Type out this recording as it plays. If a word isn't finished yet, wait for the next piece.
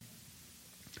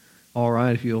All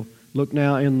right, if you'll look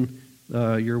now in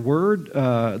your Word,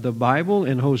 the Bible,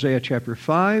 in Hosea chapter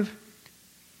 5.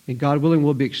 And God willing,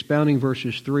 we'll be expounding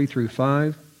verses 3 through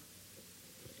 5.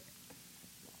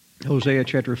 Hosea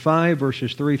chapter 5,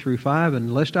 verses 3 through 5.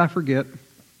 And lest I forget,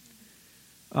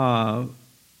 for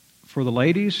the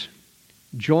ladies,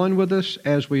 join with us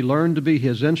as we learn to be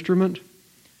His instrument.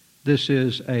 This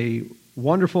is a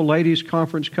wonderful ladies'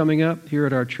 conference coming up here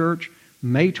at our church,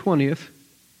 May 20th,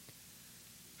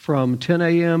 from 10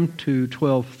 a.m. to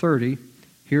 12:30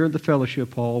 here at the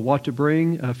Fellowship Hall. What to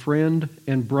bring? A friend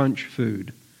and brunch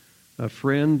food. A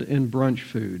friend and brunch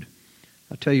food.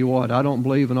 I tell you what, I don't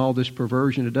believe in all this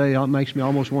perversion today. It makes me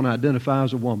almost want to identify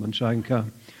as a woman so I can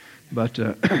come. But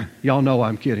y'all know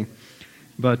I'm kidding.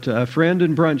 But a friend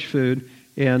and brunch food.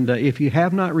 And if you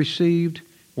have not received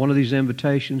one of these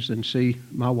invitations, then see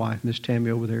my wife, Miss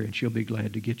Tammy, over there, and she'll be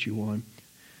glad to get you one.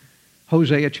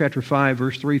 Hosea chapter 5,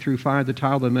 verse 3 through 5, the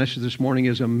title of the message this morning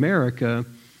is America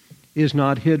is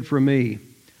Not Hid from Me.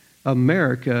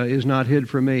 America is not hid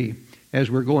from me.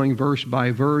 As we're going verse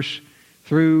by verse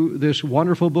through this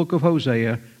wonderful book of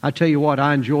Hosea, I tell you what,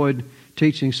 I enjoyed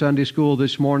teaching Sunday school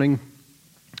this morning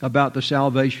about the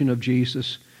salvation of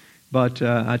Jesus. But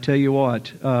I tell you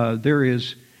what, there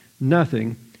is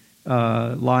nothing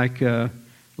like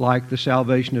the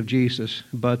salvation of Jesus.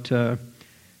 But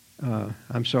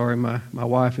I'm sorry, my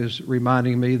wife is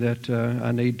reminding me that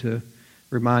I need to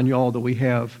remind you all that we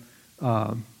have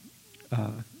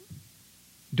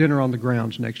dinner on the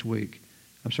grounds next week.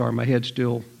 I'm sorry, my head's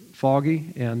still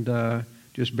foggy, and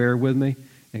just bear with me.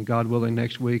 And God willing,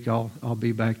 next week I'll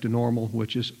be back to normal,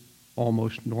 which is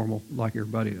almost normal like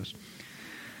everybody is.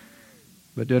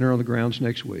 But dinner on the grounds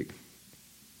next week.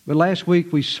 But last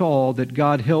week we saw that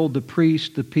God held the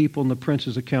priests, the people, and the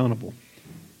princes accountable.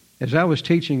 As I was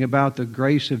teaching about the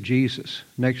grace of Jesus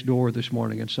next door this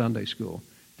morning in Sunday school,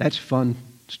 that's fun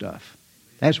stuff.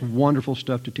 That's wonderful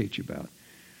stuff to teach about.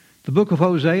 The book of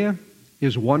Hosea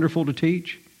is wonderful to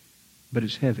teach, but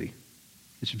it's heavy.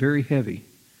 It's very heavy.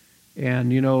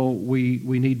 And, you know, we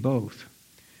need both.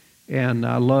 And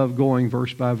I love going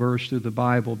verse by verse through the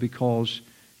Bible because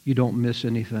you don't miss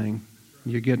anything.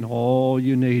 You're getting all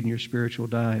you need in your spiritual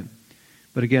diet.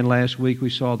 But again, last week we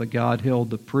saw that God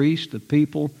held the priests, the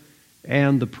people,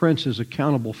 and the princes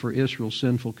accountable for Israel's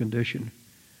sinful condition.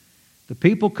 The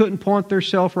people couldn't point their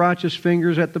self-righteous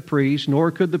fingers at the priests, nor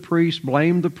could the priests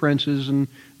blame the princes and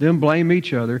then blame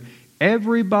each other.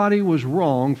 Everybody was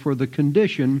wrong for the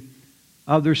condition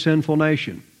of their sinful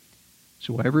nation.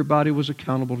 So everybody was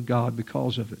accountable to God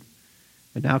because of it.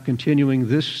 And now continuing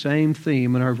this same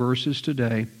theme in our verses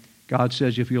today, God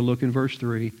says, if you'll look in verse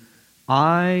 3,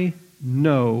 I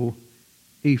know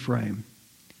Ephraim.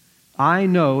 I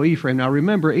know Ephraim. Now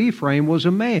remember, Ephraim was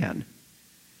a man.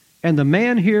 And the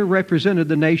man here represented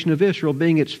the nation of Israel,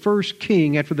 being its first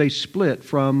king after they split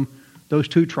from those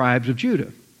two tribes of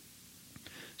Judah.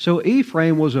 So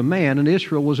Ephraim was a man and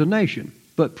Israel was a nation.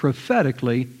 But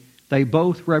prophetically, they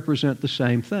both represent the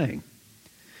same thing.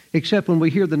 Except when we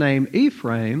hear the name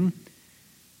Ephraim,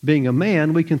 being a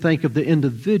man, we can think of the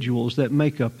individuals that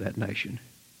make up that nation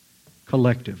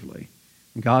collectively.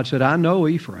 And God said, I know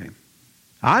Ephraim.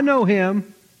 I know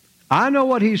him. I know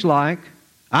what he's like.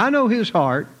 I know his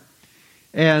heart.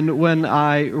 And when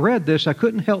I read this, I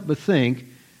couldn't help but think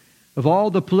of all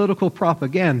the political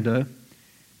propaganda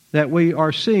that we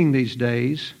are seeing these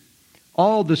days,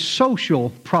 all the social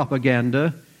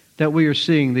propaganda that we are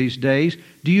seeing these days.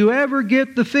 Do you ever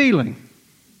get the feeling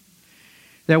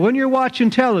that when you're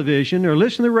watching television or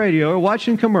listening to the radio or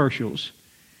watching commercials,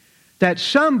 that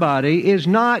somebody is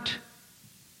not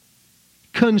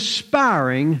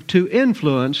conspiring to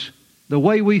influence the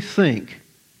way we think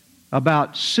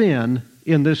about sin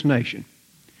in this nation?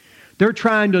 They're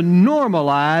trying to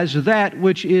normalize that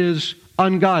which is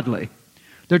ungodly.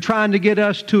 They're trying to get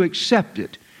us to accept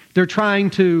it. They're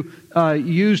trying to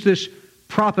use this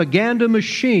propaganda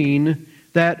machine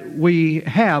that we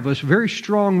have, a very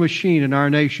strong machine in our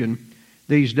nation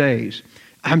these days.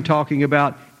 I'm talking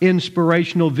about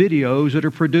inspirational videos that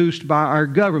are produced by our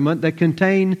government that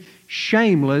contain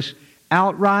shameless,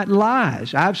 outright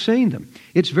lies. I've seen them.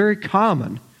 It's very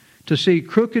common to see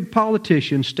crooked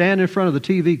politicians stand in front of the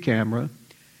TV camera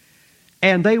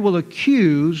and they will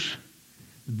accuse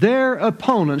their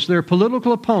opponents, their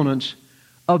political opponents,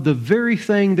 of the very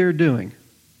thing they're doing.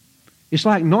 It's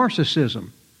like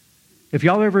narcissism. If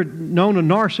y'all ever known a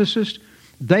narcissist,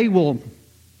 they will,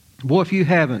 boy, if you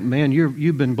haven't, man,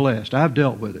 you've been blessed. I've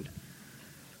dealt with it.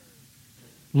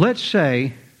 Let's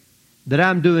say that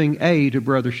I'm doing A to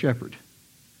Brother Shepherd.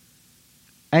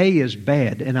 A is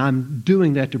bad, and I'm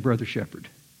doing that to Brother Shepherd.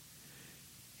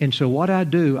 And so what I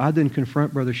do, I then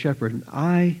confront Brother Shepherd, and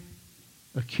I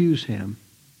accuse him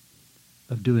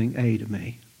of doing A to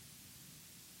me.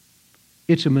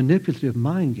 It's a manipulative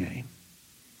mind game.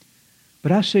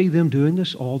 But I see them doing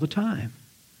this all the time.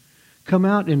 Come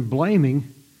out and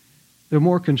blaming their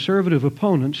more conservative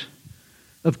opponents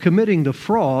of committing the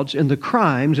frauds and the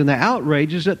crimes and the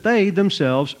outrages that they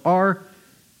themselves are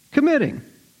committing.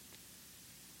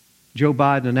 Joe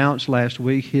Biden announced last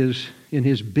week in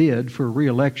his bid for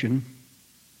re-election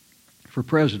for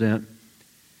president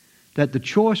that the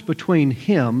choice between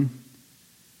him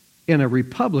and a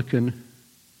Republican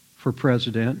for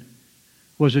president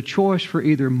was a choice for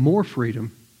either more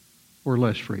freedom or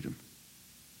less freedom.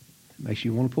 It makes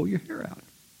you want to pull your hair out.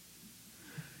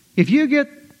 If you get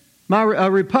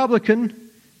a Republican,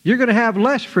 you're going to have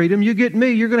less freedom. You get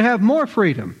me, you're going to have more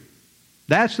freedom.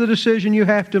 That's the decision you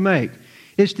have to make.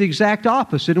 It's the exact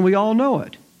opposite, and we all know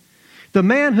it. The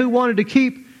man who wanted to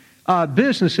keep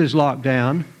businesses locked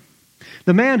down,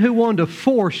 the man who wanted to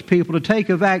force people to take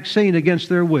a vaccine against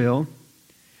their will,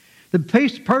 the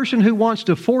person who wants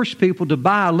to force people to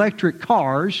buy electric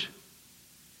cars,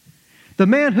 the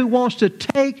man who wants to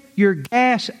take your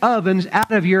gas ovens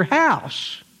out of your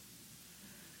house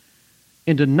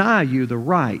and deny you the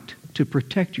right to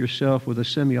protect yourself with a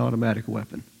semi-automatic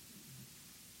weapon.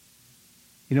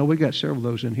 You know, we got several of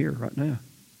those in here right now.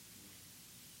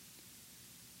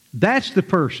 That's the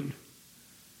person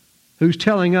who's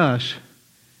telling us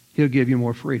he'll give you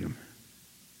more freedom.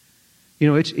 You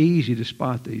know, it's easy to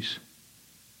spot these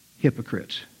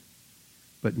hypocrites.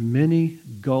 But many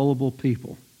gullible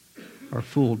people are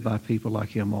fooled by people like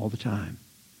him all the time.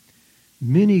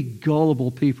 Many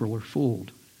gullible people are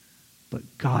fooled, but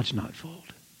God's not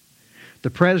fooled. The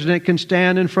president can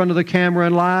stand in front of the camera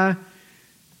and lie,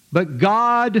 but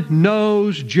God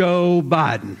knows Joe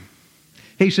Biden.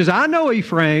 He says, I know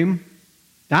Ephraim.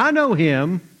 I know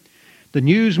him. The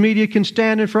news media can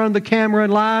stand in front of the camera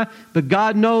and lie, but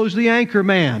God knows the anchor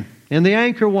man and the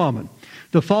anchor woman.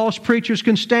 The false preachers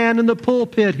can stand in the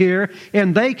pulpit here,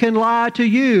 and they can lie to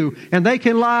you, and they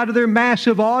can lie to their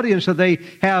massive audience that they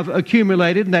have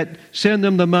accumulated and that send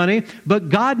them the money, but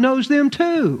God knows them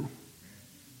too.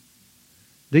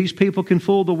 These people can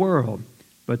fool the world,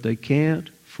 but they can't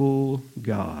fool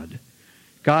God.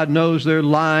 God knows their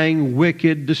lying,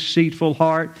 wicked, deceitful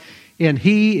heart, and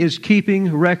He is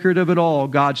keeping record of it all.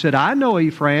 God said, I know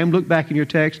Ephraim, look back in your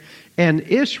text, and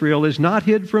Israel is not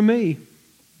hid from me.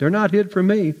 They're not hid from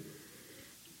me.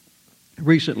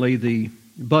 Recently, the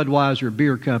Budweiser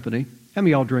beer company, how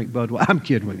many of y'all drink Budweiser? I'm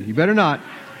kidding with you. You better not.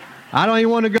 I don't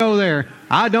even want to go there.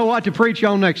 I know what to preach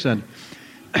on next Sunday.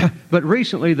 But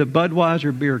recently, the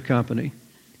Budweiser beer company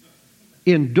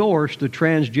endorsed the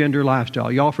transgender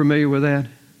lifestyle. Y'all familiar with that?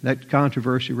 That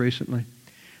controversy recently?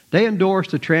 They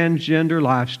endorsed the transgender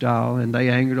lifestyle, and they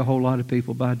angered a whole lot of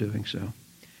people by doing so.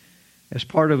 As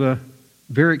part of a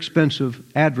very expensive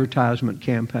advertisement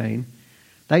campaign,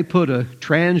 they put a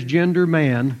transgender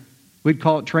man, we'd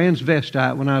call it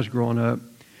transvestite when I was growing up,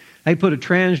 they put a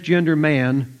transgender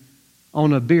man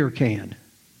on a beer can.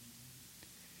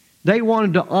 They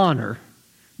wanted to honor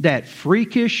that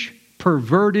freakish,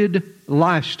 perverted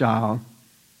lifestyle,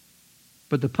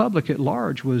 but the public at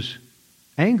large was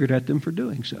angered at them for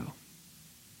doing so.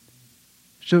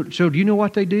 So do you know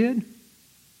what they did?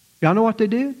 Y'all know what they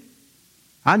did?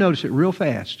 I noticed it real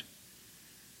fast.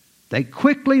 They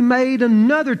quickly made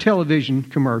another television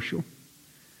commercial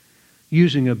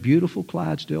using a beautiful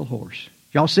Clydesdale horse.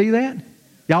 Y'all see that?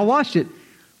 Y'all watched it.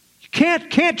 You can't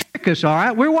trick us, all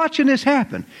right? We're watching this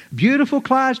happen. Beautiful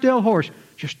Clydesdale horse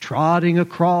just trotting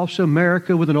across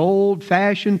America with an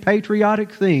old-fashioned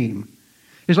patriotic theme.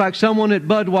 It's like someone at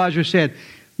Budweiser said,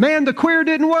 man, the queer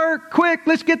didn't work. Quick,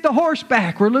 let's get the horse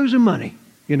back. We're losing money.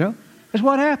 You know? That's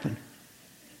what happened.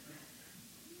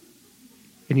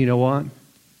 And you know what?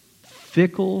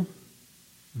 Fickle,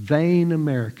 vain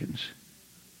Americans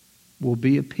will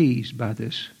be appeased by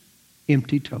this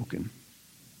empty token.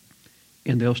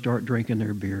 And they'll start drinking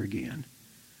their beer again.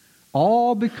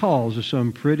 All because of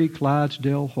some pretty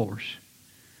Clydesdale horse.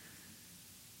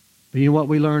 But you know what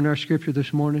we learned in our scripture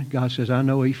this morning? God says, I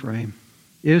know Ephraim.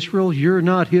 Israel, you're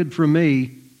not hid from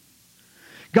me.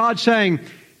 God's saying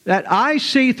that I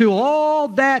see through all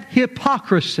that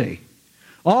hypocrisy.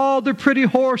 All the pretty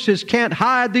horses can't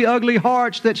hide the ugly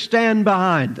hearts that stand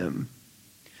behind them.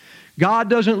 God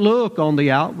doesn't look on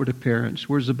the outward appearance.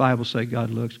 Where does the Bible say God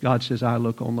looks? God says, I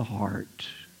look on the heart.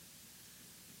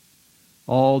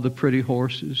 All the pretty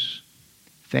horses,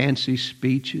 fancy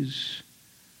speeches,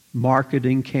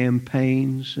 marketing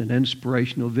campaigns and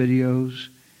inspirational videos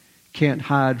can't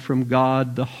hide from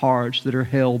God the hearts that are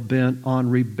hell-bent on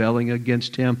rebelling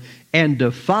against Him and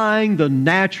defying the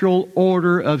natural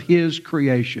order of His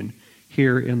creation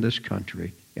here in this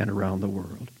country and around the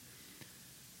world.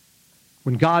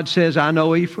 When God says, I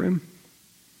know Ephraim,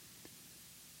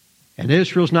 and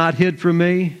Israel's not hid from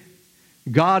me,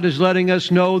 God is letting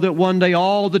us know that one day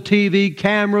all the TV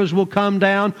cameras will come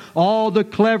down, all the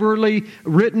cleverly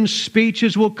written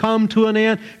speeches will come to an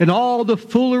end, and all the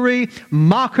foolery,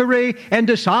 mockery, and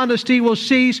dishonesty will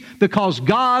cease because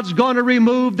God's going to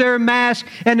remove their mask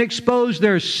and expose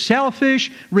their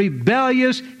selfish,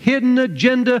 rebellious, hidden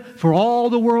agenda for all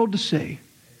the world to see.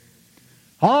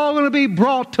 All going to be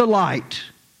brought to light.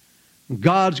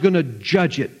 God's going to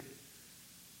judge it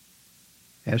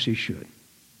as He should.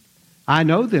 I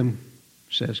know them,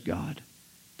 says God.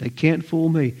 They can't fool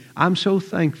me. I'm so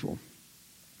thankful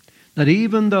that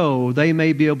even though they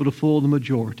may be able to fool the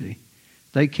majority,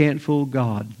 they can't fool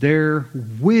God. There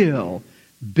will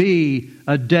be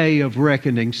a day of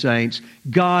reckoning, saints.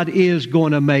 God is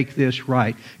going to make this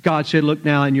right. God said, look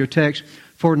now in your text,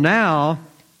 for now,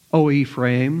 O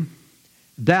Ephraim,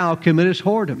 thou committest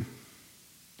whoredom.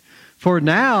 For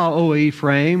now, O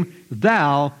Ephraim,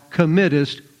 thou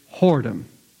committest whoredom.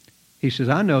 He says,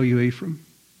 I know you, Ephraim.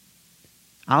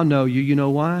 I'll know you. You know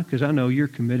why? Because I know you're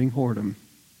committing whoredom.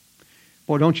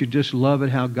 Boy, don't you just love it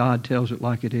how God tells it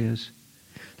like it is?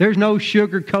 There's no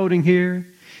sugarcoating here.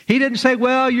 He didn't say,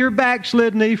 well, you're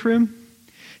backslidden, Ephraim.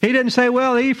 He didn't say,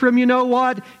 well, Ephraim, you know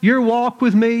what? Your walk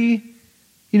with me,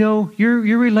 you know, your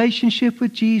relationship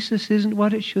with Jesus isn't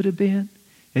what it should have been.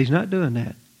 He's not doing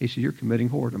that. He said, you're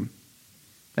committing whoredom.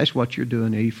 That's what you're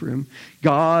doing, Ephraim.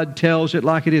 God tells it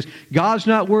like it is. God's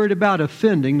not worried about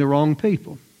offending the wrong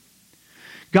people.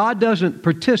 God doesn't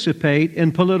participate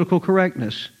in political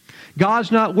correctness.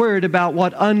 God's not worried about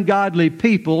what ungodly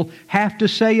people have to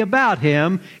say about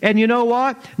Him. And you know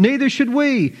what? Neither should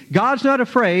we. God's not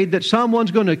afraid that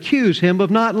someone's going to accuse Him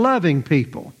of not loving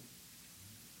people.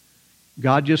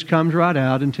 God just comes right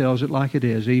out and tells it like it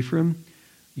is. Ephraim,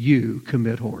 you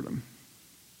commit whoredom.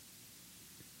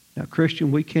 Now,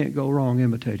 Christian, we can't go wrong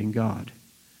imitating God.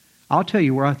 I'll tell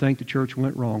you where I think the church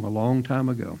went wrong a long time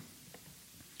ago.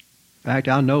 In fact,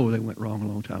 I know they went wrong a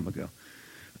long time ago.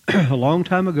 A long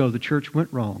time ago, the church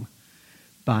went wrong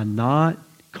by not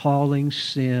calling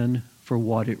sin for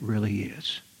what it really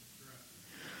is.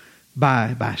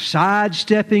 By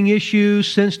sidestepping issues,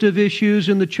 sensitive issues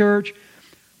in the church.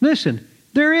 Listen,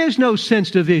 there is no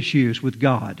sensitive issues with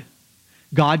God.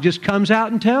 God just comes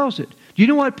out and tells it. Do you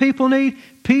know what people need?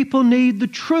 People need the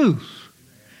truth.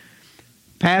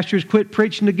 Pastors quit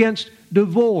preaching against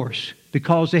divorce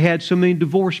because they had so many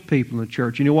divorced people in the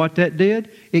church. You know what that did?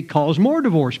 It caused more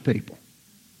divorced people.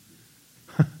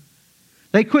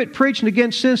 They quit preaching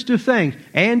against sensitive things.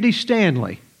 Andy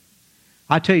Stanley.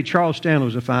 I tell you, Charles Stanley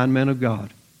was a fine man of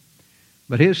God.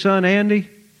 But his son Andy,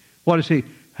 what is he?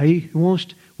 He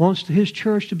wants his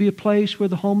church to be a place where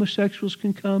the homosexuals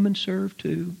can come and serve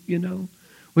too, you know.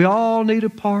 We all need a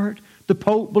part. The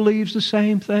Pope believes the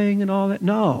same thing and all that.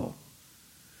 No.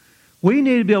 We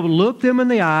need to be able to look them in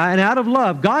the eye, and out of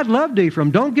love, God loved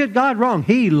Ephraim. Don't get God wrong.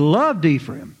 He loved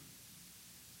Ephraim.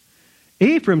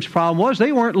 Ephraim's problem was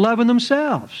they weren't loving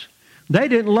themselves. They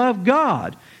didn't love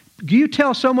God. You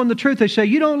tell someone the truth, they say,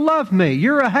 you don't love me.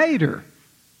 You're a hater.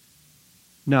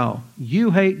 No,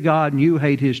 you hate God and you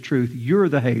hate His truth. You're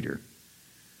the hater.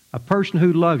 A person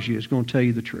who loves you is going to tell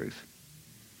you the truth.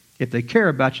 If they care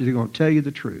about you, they're going to tell you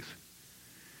the truth.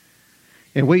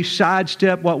 And we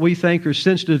sidestep what we think are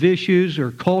sensitive issues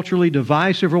or culturally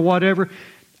divisive or whatever.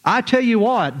 I tell you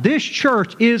what, this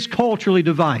church is culturally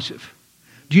divisive.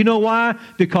 Do you know why?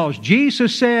 Because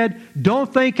Jesus said,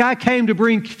 don't think I came to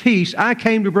bring peace. I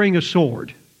came to bring a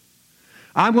sword.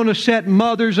 I'm going to set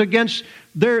mothers against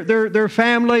their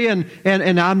family, and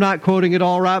I'm not quoting it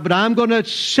all right, but I'm going to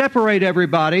separate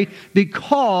everybody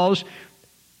because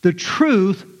the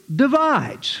truth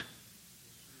divides.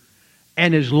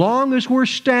 And as long as we're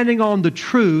standing on the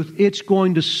truth, it's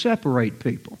going to separate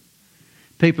people.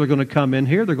 People are going to come in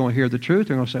here, they're going to hear the truth,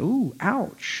 they're going to say, ooh,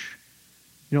 ouch.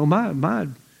 You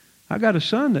know, I got a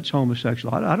son that's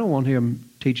homosexual. I don't want him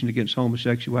teaching against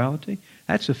homosexuality.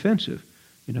 That's offensive,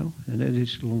 you know, and then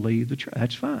it's going to leave the church.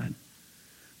 That's fine.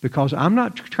 Because I'm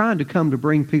not trying to come to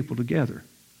bring people together.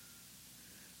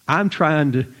 I'm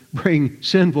trying to bring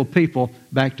sinful people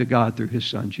back to God through His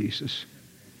Son, Jesus.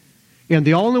 And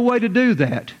the only way to do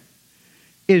that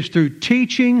is through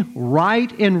teaching right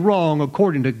and wrong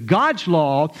according to God's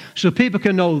law so people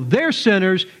can know they're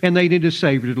sinners and they need a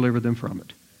Savior to deliver them from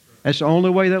it. That's the only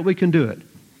way that we can do it.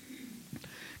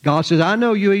 God says, I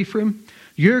know you, Ephraim.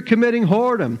 You're committing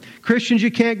whoredom. Christians,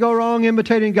 you can't go wrong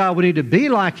imitating God. We need to be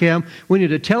like Him. We need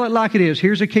to tell it like it is.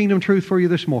 Here's a kingdom truth for you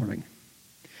this morning.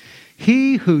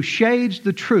 He who shades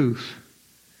the truth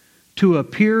to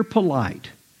appear polite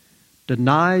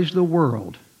denies the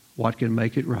world what can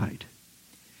make it right.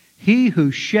 He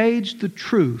who shades the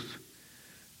truth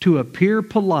to appear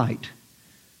polite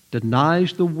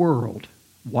denies the world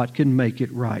what can make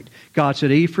it right. God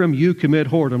said, Ephraim, you commit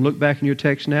whoredom. Look back in your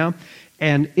text now.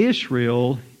 And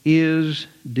Israel is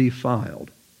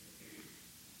defiled.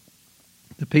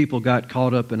 The people got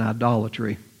caught up in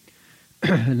idolatry.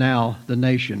 And now the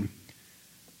nation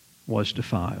was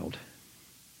defiled,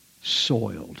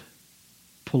 soiled,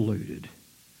 polluted.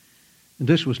 And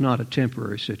this was not a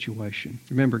temporary situation.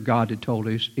 Remember, God had told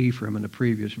Ephraim in the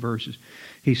previous verses.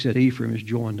 He said, Ephraim is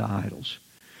joined to idols.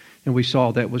 And we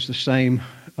saw that was the same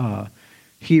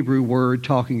Hebrew word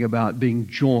talking about being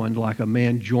joined, like a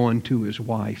man joined to his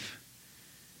wife.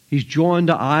 He's joined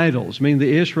to idols. I mean,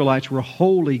 the Israelites were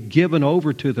wholly given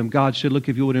over to them. God said, look,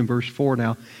 if you would, in verse 4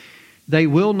 now, they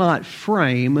will not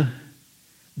frame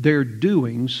their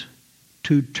doings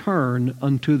to turn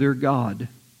unto their God.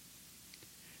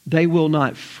 They will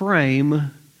not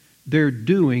frame their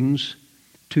doings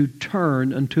to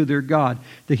turn unto their God.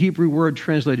 The Hebrew word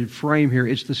translated frame here,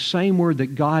 it's the same word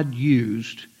that God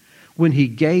used when He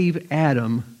gave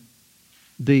Adam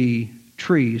the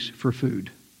trees for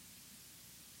food.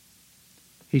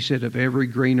 He said, of every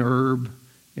green herb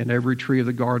and every tree of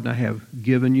the garden I have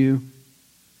given you.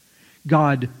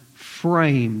 God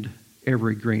framed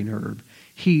every green herb.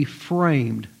 He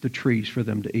framed the trees for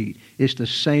them to eat. It's the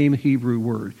same Hebrew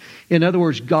word. In other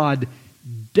words, God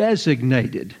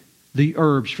designated the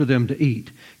herbs for them to eat.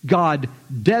 God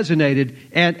designated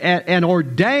and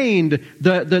ordained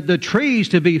the trees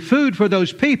to be food for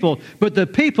those people, but the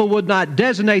people would not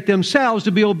designate themselves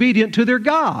to be obedient to their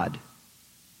God.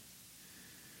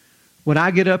 When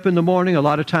I get up in the morning, a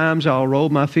lot of times I'll roll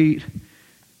my feet,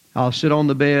 I'll sit on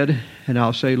the bed, and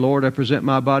I'll say, Lord, I present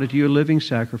my body to you a living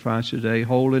sacrifice today,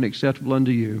 holy and acceptable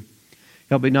unto you.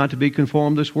 Help me not to be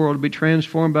conformed to this world, to be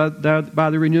transformed by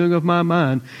the renewing of my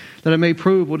mind, that I may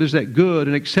prove what is that good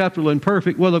and acceptable and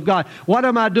perfect will of God. What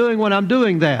am I doing when I'm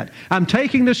doing that? I'm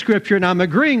taking the Scripture and I'm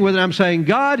agreeing with it. I'm saying,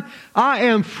 God, I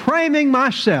am framing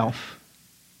myself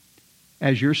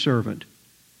as your servant.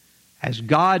 As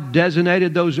God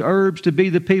designated those herbs to be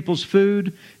the people's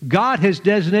food, God has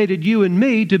designated you and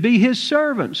me to be His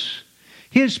servants,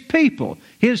 His people,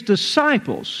 His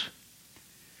disciples.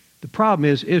 The problem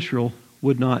is Israel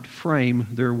would not frame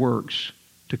their works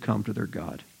to come to their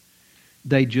God.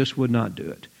 They just would not do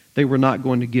it. They were not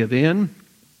going to give in.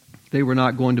 They were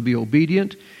not going to be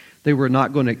obedient. They were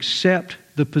not going to accept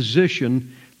the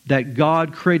position that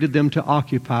God created them to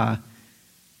occupy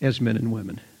as men and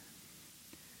women.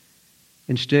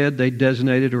 Instead, they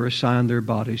designated or assigned their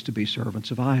bodies to be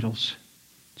servants of idols,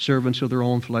 servants of their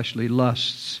own fleshly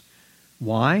lusts.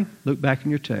 Why? Look back in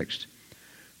your text.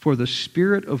 For the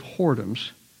spirit of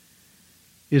whoredoms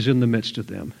is in the midst of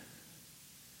them.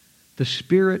 The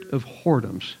spirit of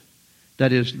whoredoms,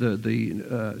 that is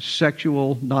the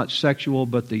sexual, not sexual,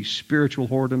 but the spiritual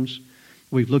whoredoms.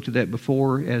 We've looked at that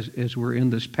before as we're in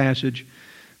this passage.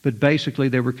 But basically,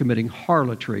 they were committing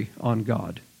harlotry on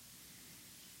God.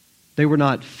 They were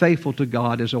not faithful to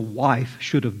God as a wife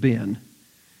should have been.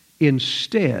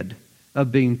 Instead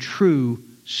of being true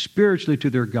spiritually to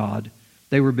their God,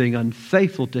 they were being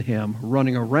unfaithful to Him,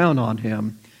 running around on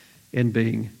Him, and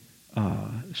being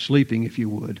sleeping, if you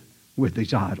would, with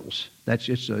these idols. That's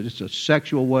it's a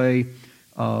sexual way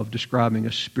of describing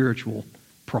a spiritual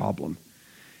problem.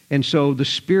 And so the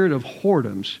spirit of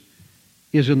whoredoms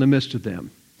is in the midst of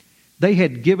them. They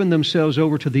had given themselves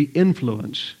over to the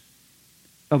influence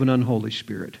of an unholy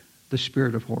spirit, the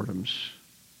spirit of whoredoms.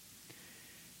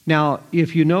 Now,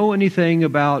 if you know anything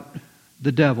about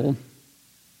the devil,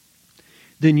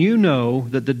 then you know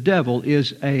that the devil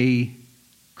is a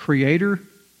creator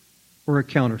or a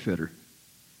counterfeiter.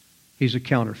 He's a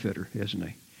counterfeiter, isn't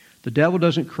he? The devil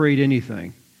doesn't create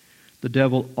anything. The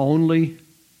devil only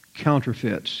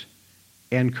counterfeits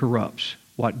and corrupts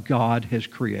what God has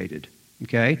created.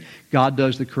 Okay? God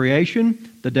does the creation,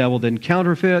 the devil then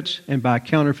counterfeits, and by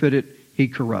counterfeit it, he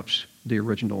corrupts the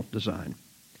original design.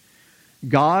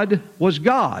 God was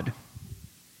God.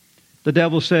 The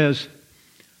devil says,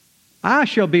 I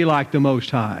shall be like the Most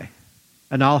High,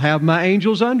 and I'll have my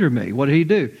angels under me. What did he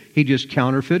do? He just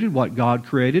counterfeited what God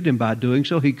created, and by doing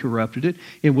so, he corrupted it.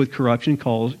 And with corruption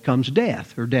comes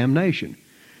death or damnation.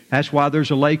 That's why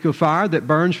there's a lake of fire that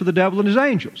burns for the devil and his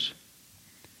angels.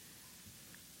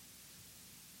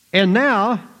 And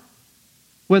now,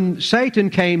 when Satan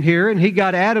came here and he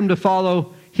got Adam to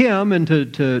follow him and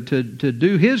to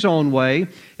do his own way,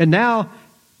 and now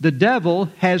the devil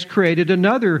has created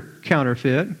another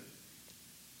counterfeit,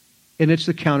 and it's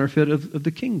the counterfeit of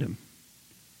the kingdom.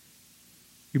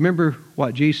 You remember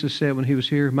what Jesus said when he was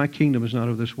here? My kingdom is not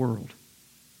of this world.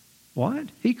 What?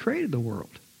 He created the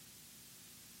world.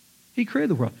 He created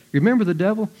the world. Remember the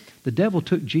devil? The devil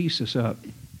took Jesus up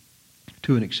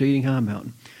to an exceeding high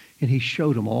mountain, and he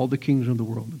showed him all the kingdoms of the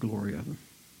world and the glory of them.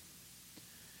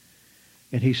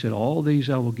 And he said, all these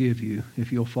I will give you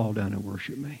if you'll fall down and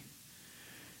worship me.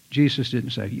 Jesus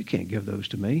didn't say, you can't give those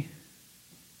to me,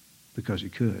 because he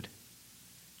could.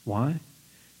 Why?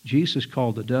 Jesus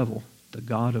called the devil the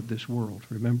god of this world,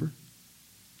 remember?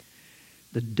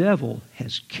 The devil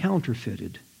has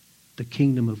counterfeited the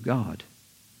kingdom of God,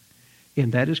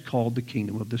 and that is called the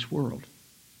kingdom of this world.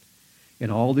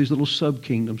 And all these little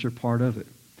sub-kingdoms are part of it.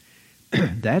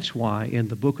 That's why in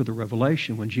the book of the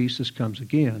Revelation, when Jesus comes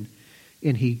again,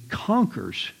 and he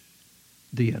conquers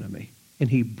the enemy, and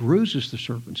he bruises the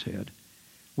serpent's head,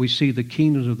 we see the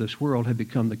kingdoms of this world have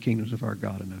become the kingdoms of our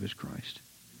God and of his Christ.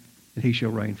 And he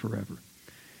shall reign forever.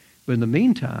 But in the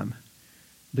meantime,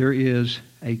 there is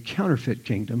a counterfeit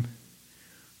kingdom,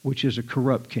 which is a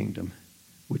corrupt kingdom,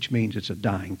 which means it's a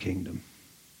dying kingdom.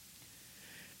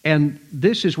 And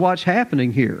this is what's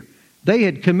happening here. They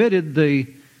had committed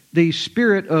the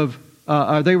spirit of,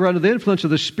 they were under the influence of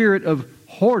the spirit of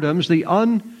whoredoms, the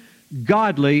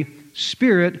ungodly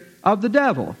spirit of the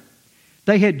devil.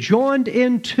 They had joined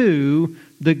into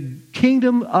the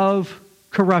kingdom of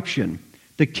corruption,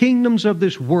 the kingdoms of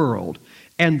this world,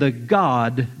 and the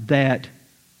god that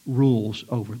rules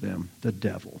over them, the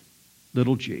devil,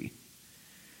 little g.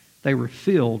 They were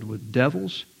filled with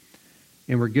devils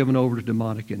and were given over to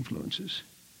demonic influences.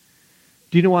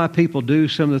 Do you know why people do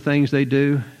some of the things they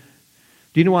do?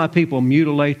 Do you know why people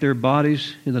mutilate their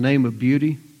bodies in the name of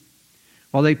beauty?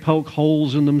 While they poke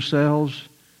holes in themselves?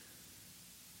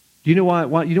 Do you know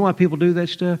why people do that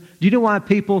stuff? Do you know why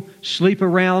people sleep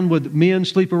around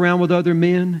with other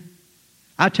men?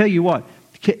 I tell you what,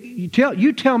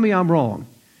 you tell me I'm wrong.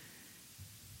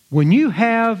 When you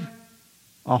have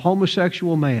a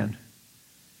homosexual man,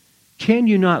 can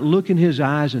you not look in his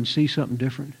eyes and see something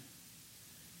different?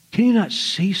 Can you not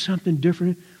see something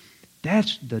different?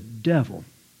 That's the devil.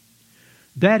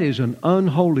 That is an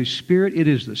unholy spirit. It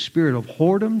is the spirit of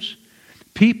whoredoms.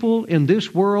 People in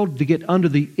this world, they get under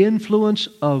the influence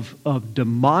of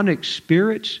demonic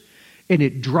spirits, and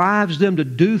it drives them to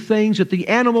do things that the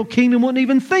animal kingdom wouldn't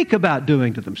even think about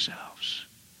doing to themselves.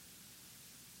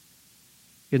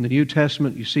 In the New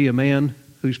Testament, you see a man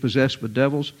who's possessed with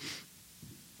devils.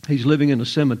 He's living in a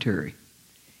cemetery.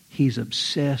 He's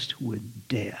obsessed with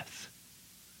death.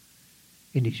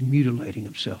 And he's mutilating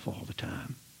himself all the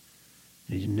time.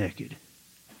 And he's naked.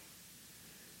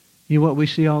 You know what we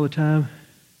see all the time?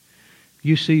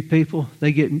 You see people,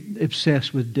 they get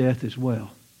obsessed with death as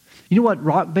well. You know what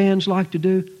rock bands like to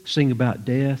do? Sing about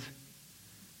death.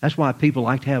 That's why people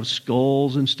like to have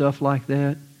skulls and stuff like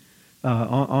that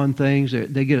on things.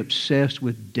 They get obsessed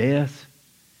with death.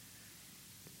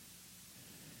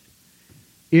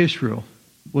 Israel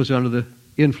was under the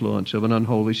influence of an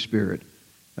unholy spirit.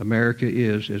 America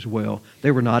is as well.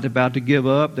 They were not about to give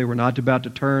up. They were not about to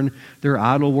turn their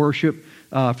idol worship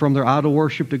from their idol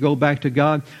worship to go back to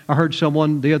God. I heard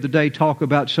someone the other day talk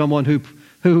about someone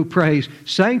who prays,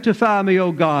 "Sanctify me,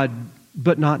 O God,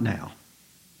 but not now."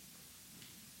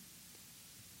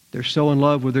 They're so in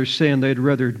love with their sin, they'd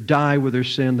rather die with their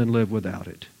sin than live without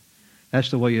it. That's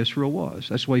the way Israel was.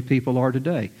 That's the way people are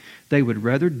today. They would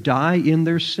rather die in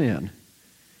their sin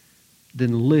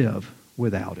than live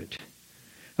without it.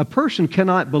 A person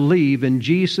cannot believe in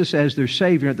Jesus as their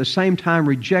Savior and at the same time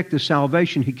reject the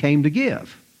salvation He came to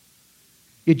give.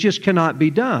 It just cannot be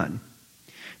done.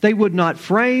 They would not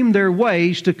frame their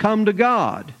ways to come to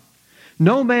God.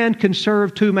 No man can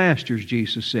serve two masters,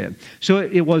 Jesus said. So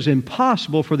it was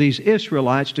impossible for these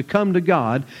Israelites to come to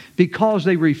God because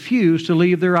they refused to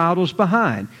leave their idols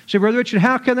behind. So, Brother Richard,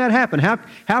 how can that happen?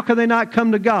 How can they not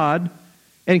come to God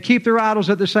and keep their idols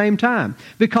at the same time?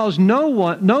 Because no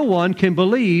one can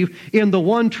believe in the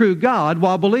one true God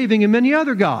while believing in many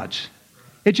other gods.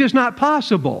 It's just not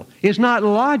possible. It's not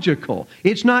logical.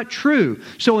 It's not true.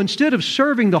 So instead of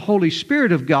serving the Holy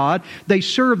Spirit of God, they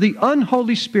serve the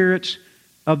unholy spirits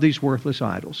of these worthless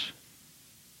idols.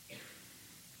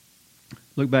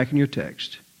 Look back in your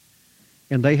text.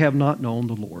 And they have not known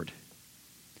the Lord.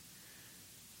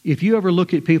 If you ever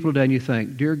look at people today and you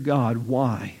think, "Dear God,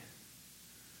 why?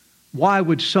 Why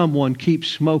would someone keep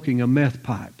smoking a meth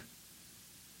pipe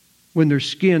when their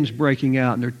skin's breaking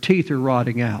out and their teeth are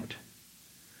rotting out?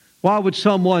 Why would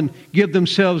someone give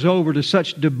themselves over to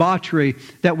such debauchery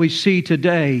that we see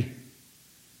today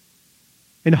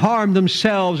and harm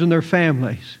themselves and their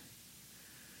families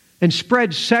and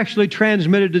spread sexually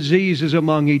transmitted diseases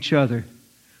among each other?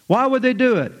 Why would they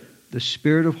do it? The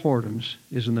spirit of whoredoms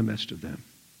is in the midst of them.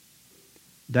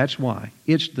 That's why.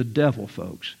 It's the devil,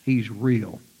 folks. He's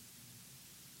real.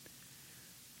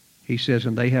 He says,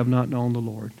 and they have not known the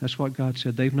Lord. That's what God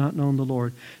said. They've not known the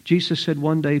Lord. Jesus said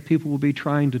one day people will be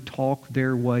trying to talk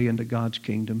their way into God's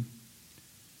kingdom.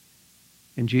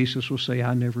 And Jesus will say,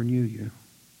 I never knew you.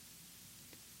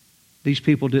 These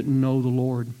people didn't know the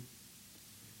Lord.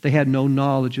 They had no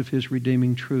knowledge of His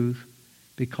redeeming truth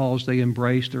because they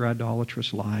embraced their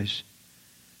idolatrous lies.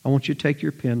 I want you to take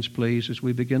your pens, please, as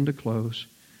we begin to close,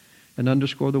 and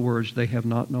underscore the words, they have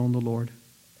not known the Lord.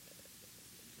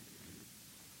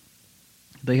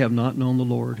 They have not known the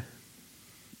Lord.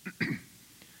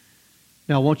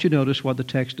 Now, I want you to notice what the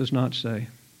text does not say.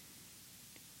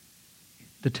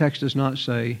 The text does not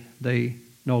say they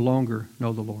no longer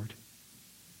know the Lord.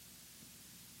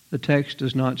 The text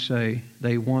does not say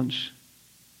they once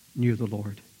knew the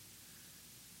Lord.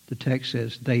 The text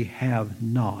says they have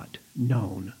not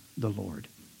known the Lord.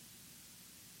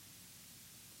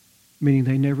 Meaning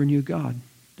they never knew God.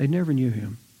 They never knew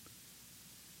Him.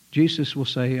 Jesus will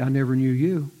say, I never knew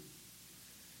you.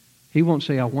 He won't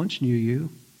say, I once knew you,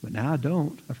 but now I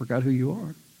don't. I forgot who you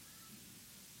are.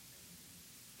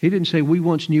 He didn't say, we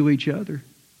once knew each other,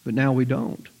 but now we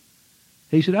don't.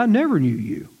 He said, I never knew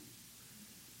you.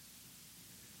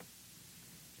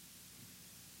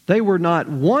 They were not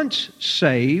once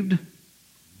saved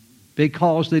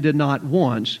because they did not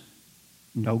once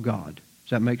know God.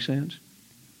 Does that make sense?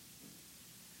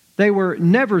 They were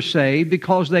never saved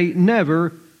because they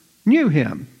never knew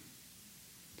Him.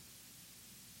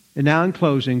 And now in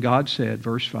closing, God said,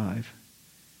 verse 5,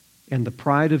 and the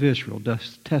pride of Israel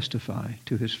doth testify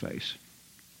to His face.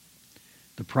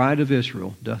 The pride of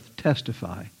Israel doth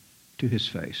testify to His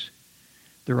face.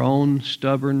 Their own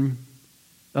stubborn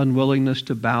unwillingness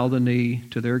to bow the knee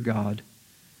to their God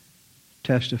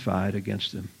testified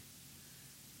against them.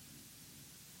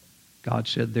 God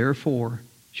said, therefore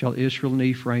shall Israel and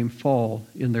Ephraim fall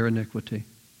in their iniquity.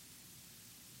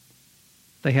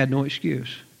 They had no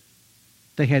excuse.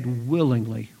 They had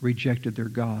willingly rejected their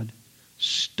God,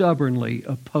 stubbornly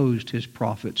opposed His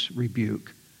prophet's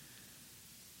rebuke,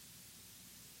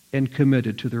 and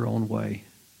committed to their own way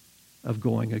of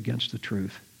going against the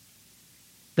truth.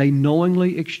 They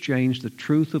knowingly exchanged the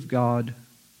truth of God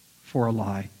for a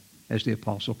lie, as the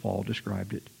Apostle Paul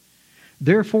described it.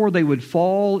 Therefore, they would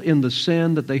fall in the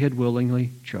sin that they had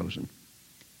willingly chosen.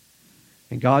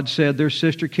 And God said their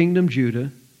sister kingdom, Judah,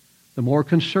 the more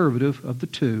conservative of the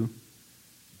two,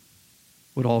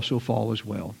 would also fall as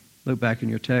well. Look back in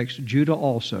your text. Judah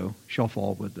also shall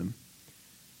fall with them.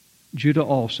 Judah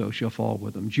also shall fall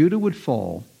with them. Judah would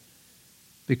fall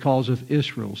because of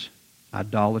Israel's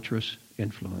idolatrous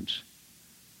influence.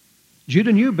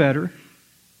 Judah knew better.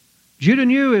 Judah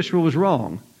knew Israel was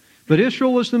wrong, but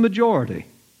Israel was the majority.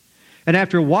 And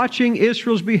after watching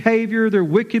Israel's behavior, their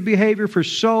wicked behavior for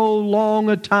so long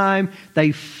a time,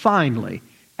 they finally,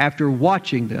 after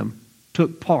watching them,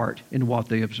 took part in what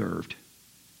they observed.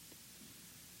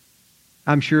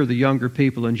 I'm sure the younger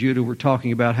people in Judah were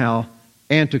talking about how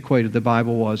antiquated the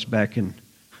Bible was back in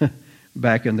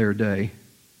their day.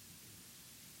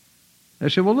 They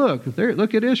said, well, look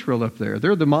at Israel up there.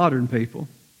 They're the modern people.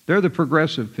 They're the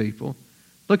progressive people.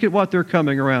 Look at what they're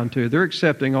coming around to. They're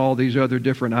accepting all these other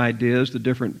different ideas, the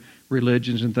different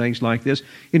religions and things like this.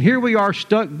 And here we are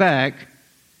stuck back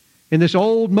in this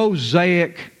old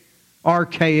Mosaic,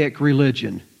 archaic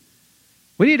religion.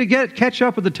 We need to catch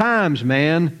up with the times,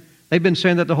 man. They've been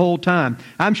saying that the whole time.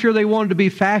 I'm sure they wanted to be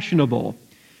fashionable,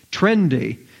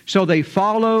 trendy. So they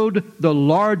followed the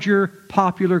larger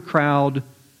popular crowd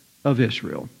of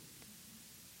Israel.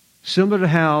 Similar to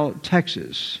how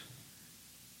Texas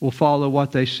will follow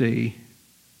what they see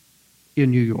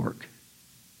in New York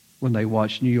when they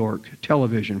watch New York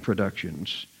television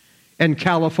productions and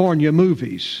California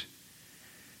movies.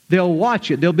 They'll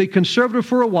watch it. They'll be conservative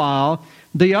for a while.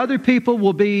 The other people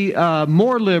will be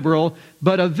more liberal,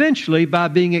 but eventually, by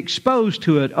being exposed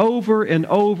to it over and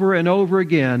over and over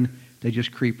again, they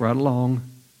just creep right along,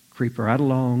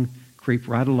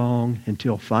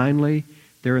 until finally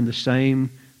they're in the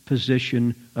same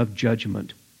position of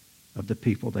judgment of the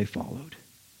people they followed.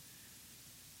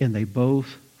 And they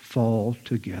both fall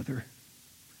together.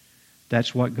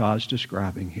 That's what God's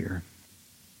describing here.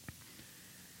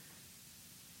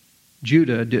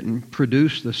 Judah didn't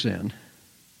produce the sin.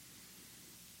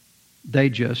 They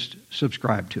just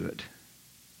subscribed to it.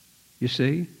 You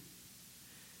see?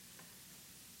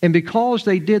 And because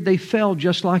they did, they fell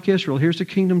just like Israel. Here's the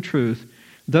kingdom truth.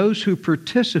 Those who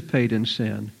participate in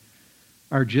sin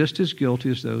are just as guilty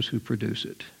as those who produce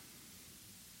it.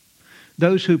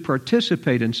 Those who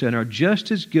participate in sin are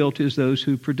just as guilty as those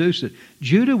who produce it.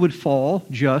 Judah would fall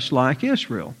just like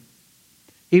Israel,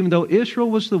 even though Israel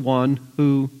was the one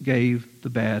who gave the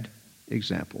bad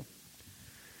example.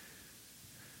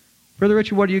 Brother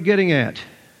Richard, what are you getting at?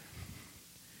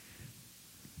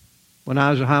 When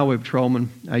I was a highway patrolman,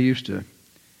 I used to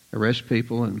arrest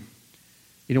people, and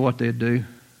you know what they'd do?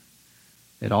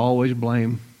 They'd always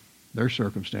blame their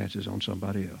circumstances on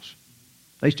somebody else.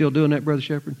 They still doing that, Brother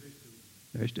Shepherd?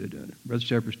 They're still doing it. Brother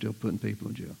Shepherd's still putting people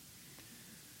in jail.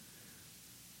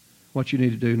 What you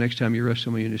need to do next time you arrest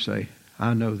somebody, you need to say,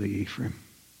 I know the Ephraim.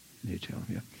 You need to tell him,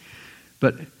 yeah.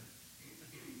 But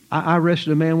I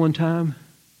arrested a man one time,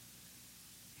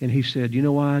 and he said, you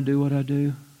know why I do what I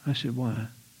do? I said, why?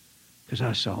 Because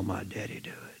I saw my daddy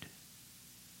do it.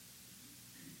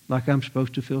 Like I'm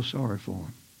supposed to feel sorry for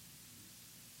him.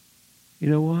 You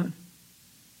know what?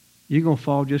 You're going to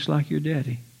fall just like your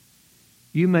daddy.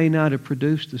 You may not have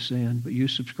produced the sin, but you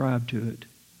subscribe to it.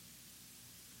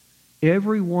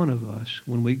 Every one of us,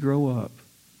 when we grow up,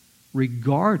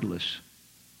 regardless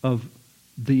of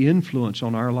the influence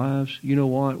on our lives, you know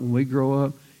what? When we grow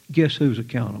up, guess who's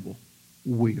accountable?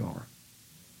 We are.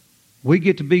 We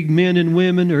get to be men and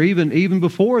women, or even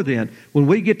before then, when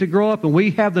we get to grow up and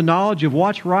we have the knowledge of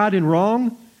what's right and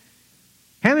wrong.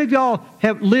 How many of y'all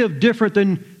have lived different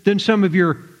than some of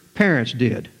your parents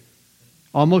did?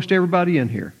 Almost everybody in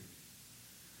here.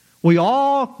 We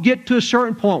all get to a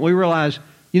certain point, we realize,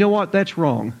 you know what, that's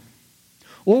wrong.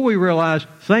 Or we realize,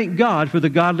 thank God for the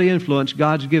godly influence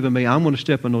God's given me. I'm going to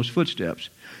step in those footsteps.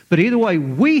 But either way,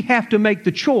 we have to make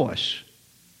the choice.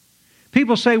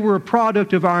 People say we're a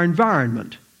product of our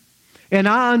environment. And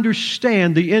I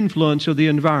understand the influence of the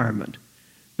environment.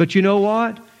 But you know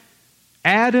what?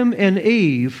 Adam and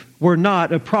Eve were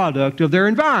not a product of their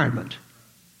environment.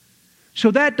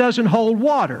 So that doesn't hold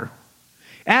water.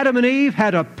 Adam and Eve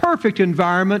had a perfect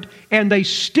environment, and they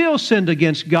still sinned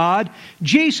against God.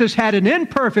 Jesus had an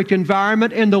imperfect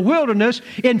environment in the wilderness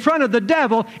in front of the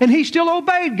devil, and he still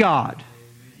obeyed God.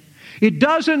 It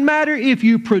doesn't matter if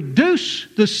you produce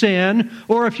the sin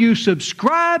or if you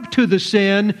subscribe to the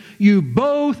sin, you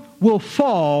both will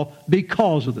fall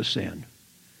because of the sin.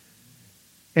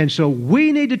 And so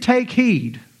we need to take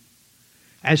heed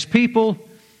as people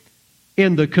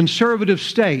in the conservative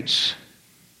states.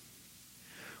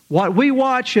 What we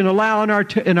watch and allow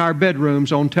in our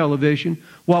bedrooms on television,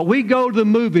 what we go to the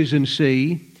movies and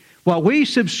see, what we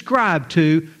subscribe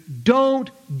to, don't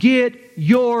get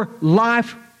your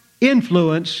life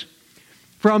influence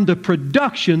from the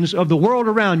productions of the world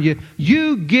around you.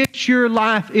 You get your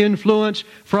life influence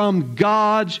from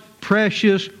God's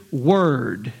precious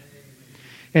Word.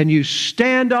 And you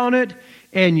stand on it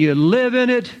and you live in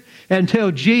it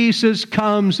until Jesus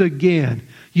comes again.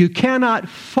 You cannot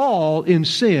fall in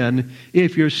sin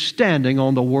if you're standing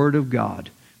on the Word of God.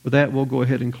 With that, we'll go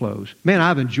ahead and close. Man,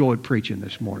 I've enjoyed preaching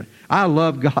this morning. I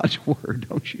love God's Word,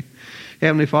 don't you?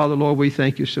 Heavenly Father, Lord, we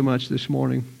thank you so much this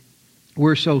morning.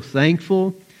 We're so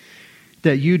thankful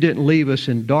that you didn't leave us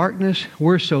in darkness.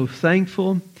 We're so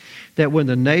thankful that when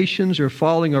the nations are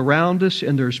falling around us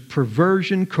and there's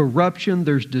perversion, corruption,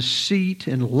 there's deceit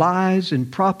and lies and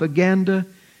propaganda,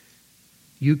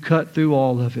 you cut through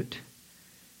all of it.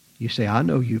 You say, I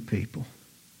know you people.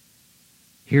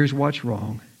 Here's what's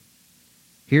wrong.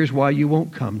 Here's why you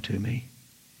won't come to me.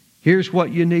 Here's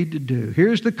what you need to do.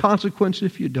 Here's the consequence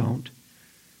if you don't.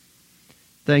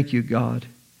 Thank you, God,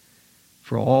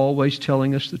 for always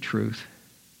telling us the truth,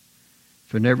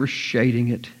 for never shading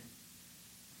it,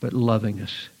 but loving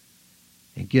us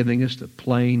and giving us the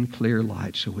plain, clear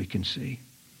light so we can see.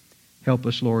 Help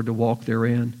us, Lord, to walk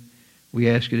therein. We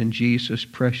ask it in Jesus'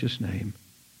 precious name.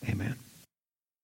 Amen.